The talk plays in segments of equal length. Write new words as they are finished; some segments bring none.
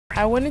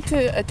I wanted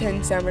to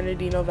attend San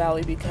Bernardino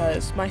Valley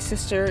because my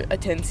sister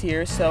attends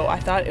here, so I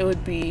thought it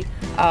would be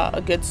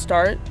a good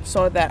start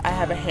so that I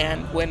have a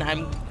hand when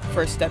I'm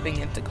first stepping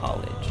into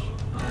college.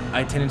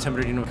 I attended San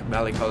Bernardino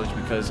Valley College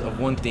because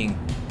of one thing,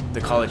 the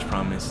college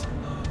promise.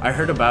 I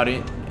heard about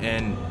it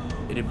and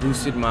it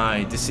boosted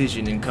my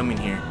decision in coming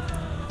here.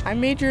 I'm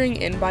majoring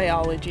in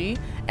biology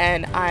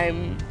and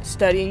I'm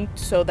studying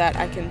so that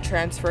I can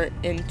transfer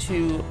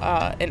into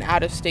an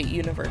out-of-state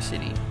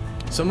university.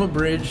 Summer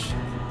Bridge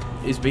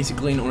is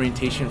basically an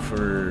orientation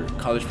for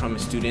college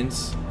promise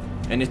students,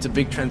 and it's a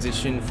big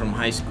transition from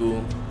high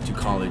school to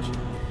college.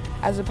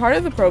 As a part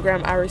of the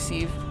program, I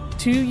receive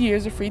 2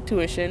 years of free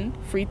tuition,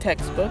 free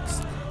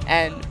textbooks,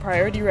 and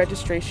priority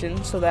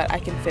registration so that I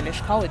can finish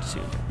college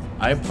soon.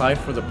 I applied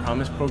for the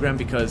Promise program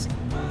because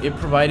it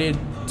provided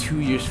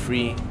 2 years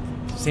free,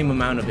 same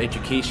amount of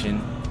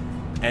education,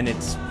 and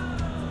it's,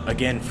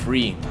 again,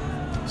 free.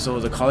 So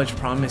the College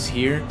Promise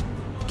here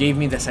gave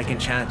me the second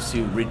chance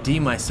to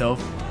redeem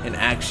myself and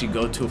actually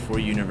go to a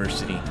four-year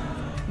university.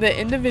 The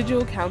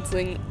individual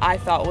counseling I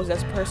thought was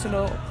as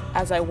personal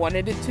as I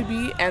wanted it to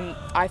be, and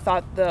I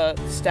thought the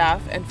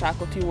staff and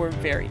faculty were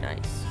very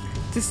nice.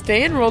 To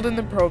stay enrolled in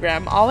the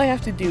program, all I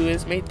have to do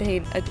is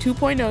maintain a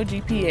 2.0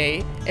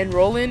 GPA,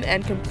 enroll in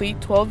and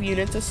complete 12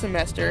 units a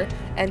semester,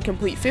 and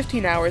complete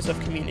 15 hours of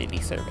community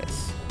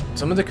service.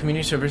 Some of the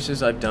community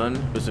services I've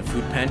done was the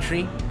food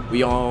pantry.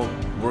 We all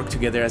work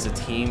together as a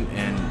team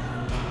and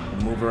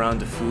move around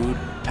the food,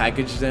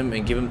 package them,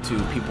 and give them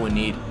to people in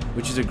need,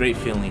 which is a great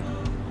feeling.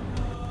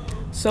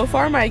 So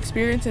far, my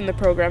experience in the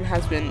program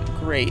has been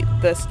great.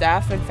 The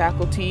staff and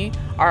faculty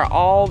are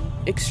all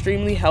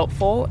extremely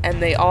helpful,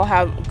 and they all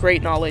have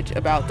great knowledge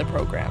about the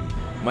program.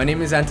 My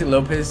name is Ante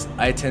Lopez.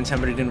 I attend San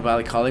Bernardino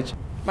Valley College.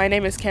 My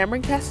name is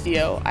Cameron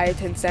Castillo. I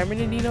attend San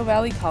Bernardino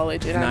Valley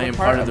College, and I am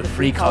part of the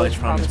Free College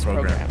Promise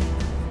program.